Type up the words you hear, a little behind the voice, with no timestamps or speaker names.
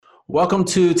Welcome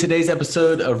to today's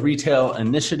episode of Retail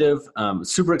Initiative.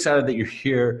 Super excited that you're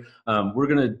here. We're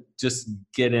gonna just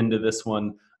get into this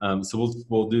one. So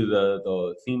we'll do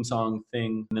the theme song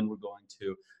thing, and then we're going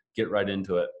to get right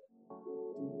into it.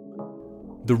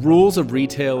 The rules of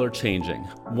retail are changing.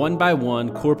 One by one,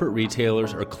 corporate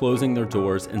retailers are closing their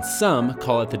doors, and some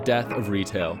call it the death of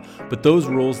retail. But those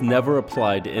rules never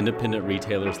applied to independent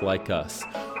retailers like us.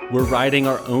 We're writing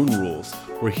our own rules.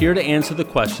 We're here to answer the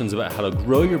questions about how to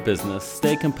grow your business,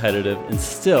 stay competitive, and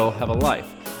still have a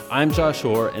life. I'm Josh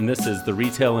Orr, and this is the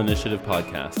Retail Initiative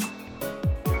Podcast.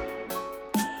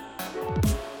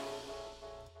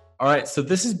 All right, so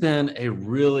this has been a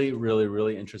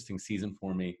really interesting season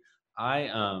for me.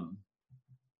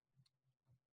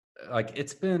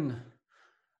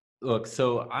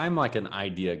 So I'm like an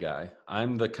idea guy.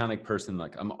 I'm the kind of person,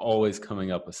 like, I'm always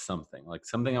coming up with something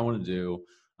I want to do,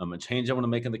 a change I want to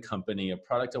make in the company, a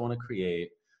product I want to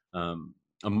create, a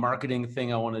marketing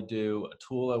thing I want to do, a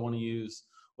tool I want to use,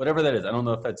 whatever that is. I don't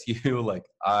know if that's you.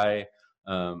 I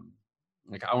want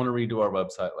to redo our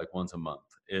website like once a month.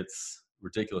 It's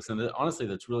ridiculous. And honestly,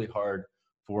 that's really hard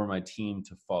for my team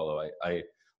to follow. I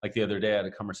like the other day I had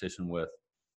a conversation with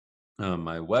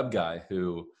my web guy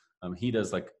who he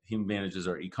manages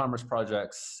our e-commerce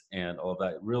projects and all of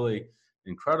that. Really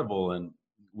incredible. And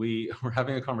we were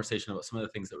having a conversation about some of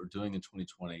the things that we're doing in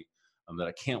 2020 that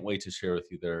I can't wait to share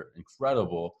with you. They're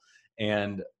incredible.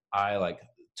 And I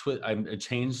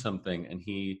changed something, and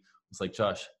he was like,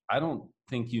 Josh, I don't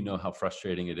think you know how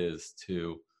frustrating it is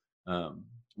to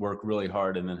work really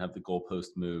hard and then have the goalpost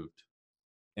moved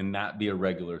and that be a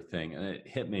regular thing. And it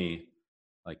hit me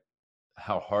like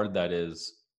how hard that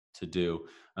is to do.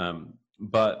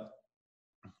 But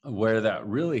where that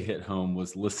really hit home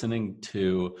was listening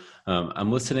to,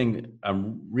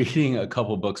 I'm reading a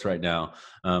couple books right now.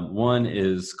 One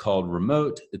is called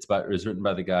Remote. It was written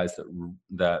by the guys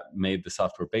that made the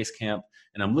software Basecamp.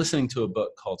 And I'm listening to a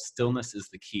book called Stillness is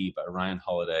the Key by Ryan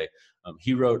Holiday.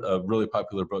 He wrote a really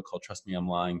popular book called Trust Me, I'm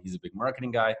Lying. He's a big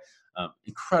marketing guy.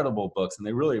 Incredible books, and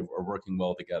they really are working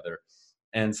well together.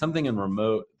 And something in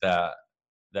Remote that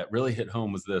really hit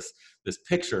home was this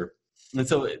picture. And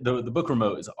so the book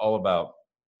Remote is all about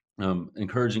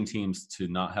encouraging teams to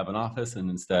not have an office and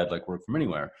instead work from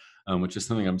anywhere, which is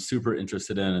something I'm super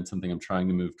interested in and something I'm trying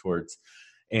to move towards.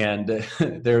 And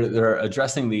they're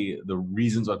addressing the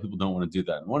reasons why people don't want to do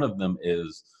that. And one of them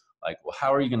is well,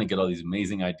 how are you going to get all these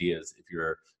amazing ideas if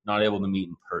you're not able to meet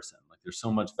in person? There's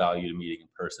so much value to meeting in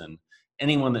person.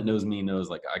 Anyone that knows me knows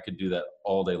I could do that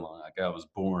all day long. I was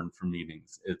born for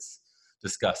meetings. It's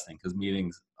disgusting because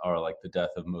meetings are the death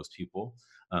of most people.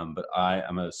 But I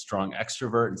am a strong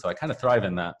extrovert, and so I kind of thrive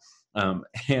in that.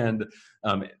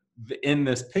 In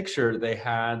this picture, they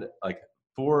had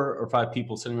 4 or 5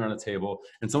 people sitting around a table,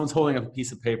 and someone's holding up a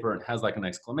piece of paper and has an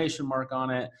exclamation mark on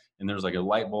it, and there's a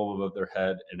light bulb above their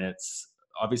head, and it's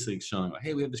obviously showing,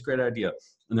 hey, we have this great idea.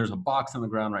 And there's a box on the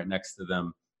ground right next to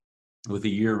them with a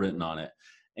year written on it,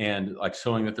 and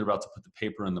showing that they're about to put the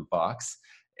paper in the box.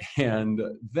 And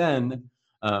then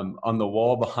on the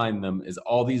wall behind them is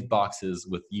all these boxes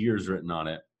with years written on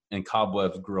it and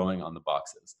cobwebs growing on the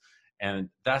boxes. And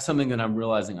that's something that I'm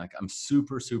realizing I'm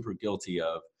super guilty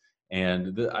of.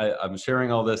 And I'm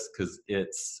sharing all this because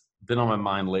it's been on my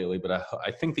mind lately, but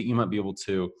I think that you might be able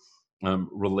to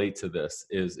relate to this.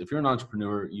 Is if you're an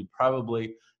entrepreneur, you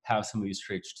probably have some of these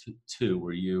traits too,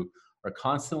 where you are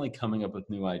constantly coming up with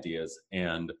new ideas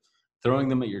and throwing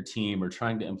them at your team or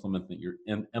trying to implement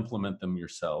them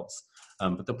yourselves.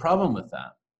 But the problem with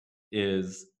that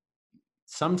is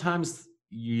sometimes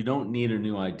you don't need a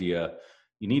new idea.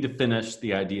 You need to finish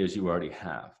the ideas you already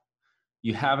have.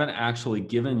 You haven't actually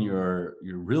given your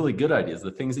really good ideas, the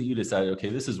things that you decided, okay,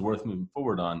 this is worth moving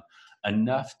forward on,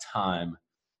 enough time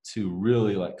to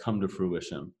really come to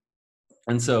fruition.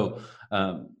 And so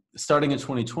starting in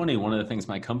 2020, one of the things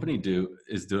my company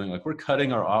is doing, we're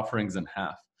cutting our offerings in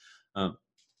half.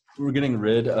 We're getting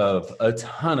rid of a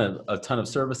ton of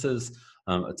services,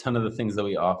 a ton of the things that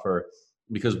we offer,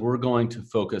 because we're going to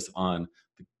focus on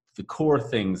the core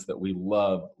things that we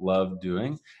love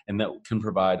doing and that can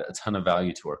provide a ton of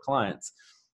value to our clients.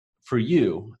 For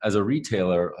you as a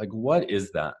retailer, what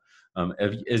is that?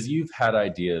 As you've had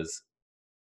ideas,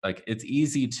 it's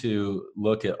easy to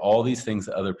look at all these things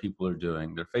that other people are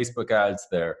doing, their Facebook ads,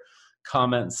 their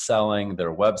comment selling,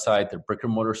 their website, their brick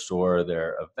and mortar store,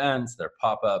 their events, their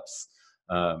pop-ups,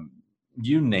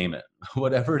 you name it,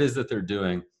 whatever it is that they're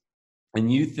doing.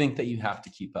 And you think that you have to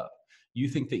keep up. You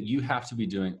think that you have to be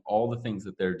doing all the things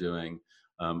that they're doing.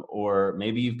 Or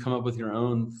maybe you've come up with your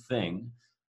own thing,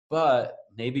 but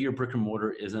maybe your brick and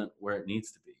mortar isn't where it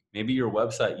needs to be. Maybe your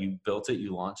website, you built it,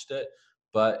 you launched it,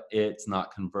 but it's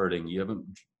not converting. You haven't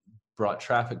brought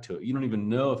traffic to it. You don't even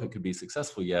know if it could be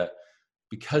successful yet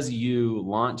because you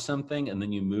launched something and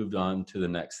then you moved on to the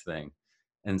next thing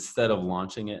instead of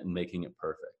launching it and making it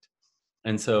perfect.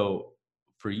 And so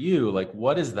for you, like,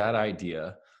 what is that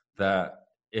idea that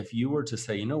if you were to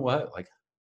say, you know what, like,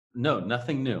 no,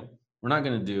 nothing new. We're not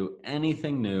going to do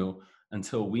anything new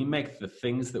until we make the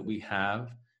things that we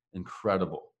have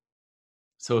incredible.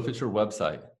 So if it's your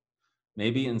website,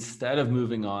 maybe instead of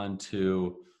moving on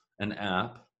to an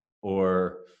app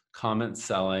or comment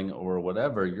selling or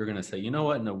whatever, you're going to say, you know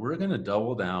what? No, we're going to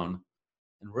double down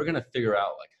and we're going to figure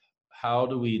out, like, how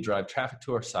do we drive traffic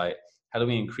to our site? How do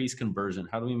we increase conversion?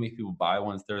 How do we make people buy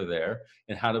once they're there?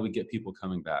 And how do we get people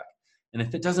coming back? And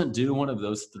if it doesn't do one of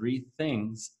those three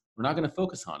things, we're not going to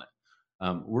focus on it.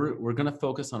 We're going to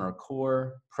focus on our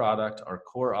core product, our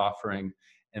core offering.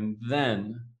 And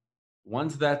then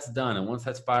once that's done and once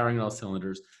that's firing on all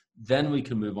cylinders, then we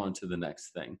can move on to the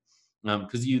next thing.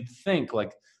 Because you'd think,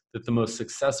 like, that the most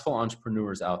successful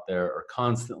entrepreneurs out there are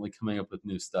constantly coming up with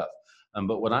new stuff.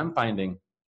 But what I'm finding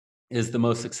is the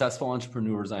most successful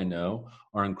entrepreneurs I know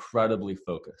are incredibly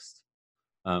focused.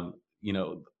 You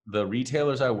know, the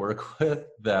retailers I work with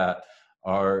that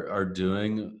are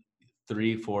doing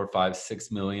 3, 4, 5,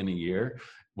 6 million a year.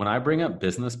 When I bring up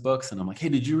business books and I'm like, hey,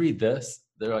 did you read this?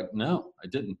 They're like, no, I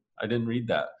didn't read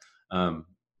that.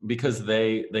 Because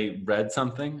they read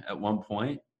something at one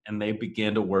point and they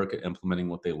began to work at implementing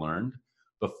what they learned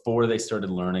before they started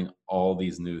learning all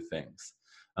these new things.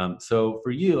 So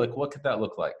for you, like, what could that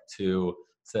look like to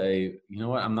say, you know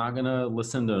what, I'm not going to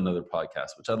listen to another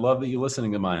podcast, which I'd love that you're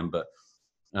listening to mine, but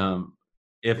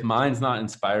if mine's not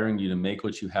inspiring you to make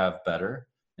what you have better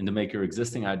and to make your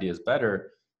existing ideas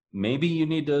better, maybe you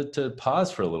need to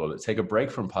pause for a little bit, take a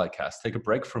break from podcasts, take a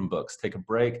break from books, take a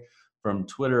break from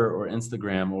Twitter or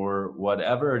Instagram or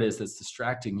whatever it is that's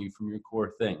distracting you from your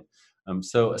core thing.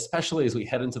 So especially as we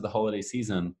head into the holiday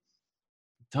season,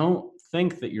 don't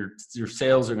think that your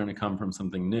sales are going to come from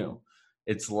something new.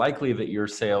 It's likely that your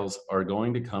sales are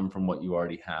going to come from what you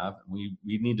already have. We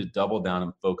need to double down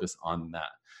and focus on that.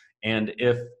 And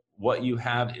if what you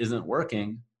have isn't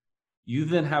working, you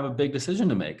then have a big decision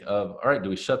to make of, all right, do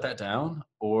we shut that down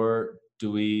or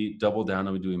do we double down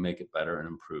and do we make it better and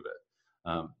improve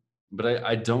it? But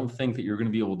I don't think that you're going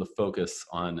to be able to focus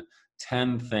on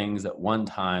 10 things at one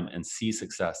time and see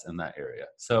success in that area.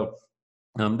 So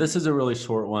this is a really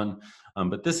short one,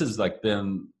 but this has, like,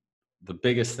 been the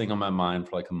biggest thing on my mind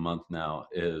for like a month now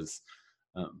is,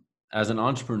 as an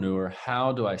entrepreneur,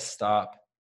 how do I stop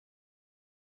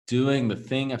doing the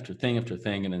thing after thing after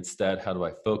thing, and instead, how do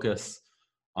I focus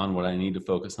on what I need to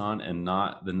focus on and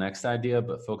not the next idea,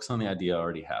 but focus on the idea I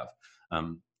already have.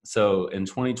 So in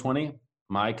 2020,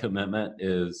 my commitment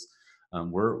is,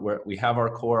 we have our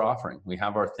core offering. We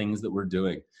have our things that we're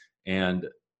doing. And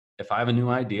if I have a new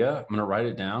idea, I'm going to write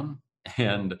it down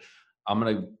and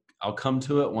I'll come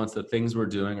to it once the things we're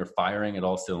doing are firing at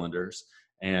all cylinders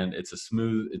and it's a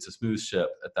smooth ship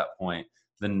at that point.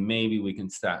 Then maybe we can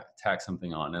tack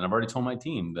something on. And I've already told my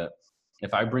team that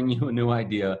if I bring you a new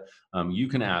idea, you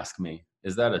can ask me,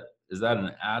 is that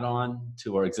an add-on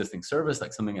to our existing service,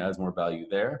 like something that adds more value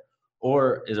there?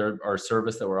 Or is our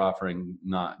service that we're offering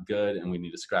not good and we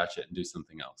need to scratch it and do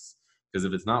something else? Because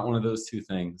if it's not one of those two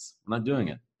things, we're not doing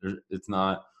it. It's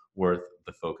not worth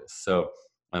the focus. So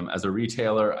as a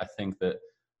retailer, I think that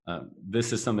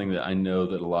this is something that I know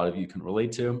that a lot of you can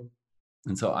relate to.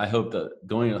 And so I hope that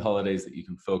going into the holidays that you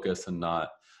can focus and not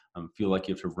feel like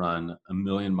you have to run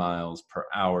 1,000,000 miles per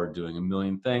hour doing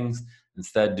 1,000,000 things.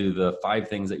 Instead, do the 5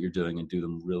 things that you're doing and do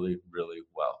them really, really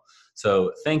well.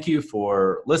 So thank you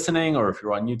for listening, or if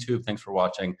you're on YouTube, thanks for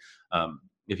watching.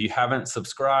 If you haven't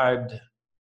subscribed,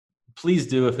 please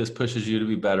do. If this pushes you to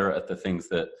be better at the things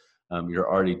that you're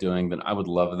already doing, then I would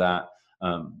love that.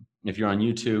 If you're on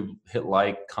YouTube, hit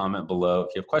like, comment below.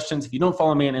 If you have questions, if you don't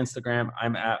follow me on Instagram,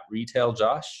 I'm at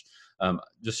RetailJosh.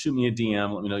 Just shoot me a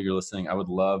DM. Let me know you're listening. I would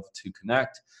love to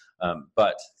connect.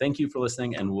 But thank you for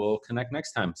listening, and we'll connect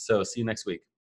next time. So see you next week.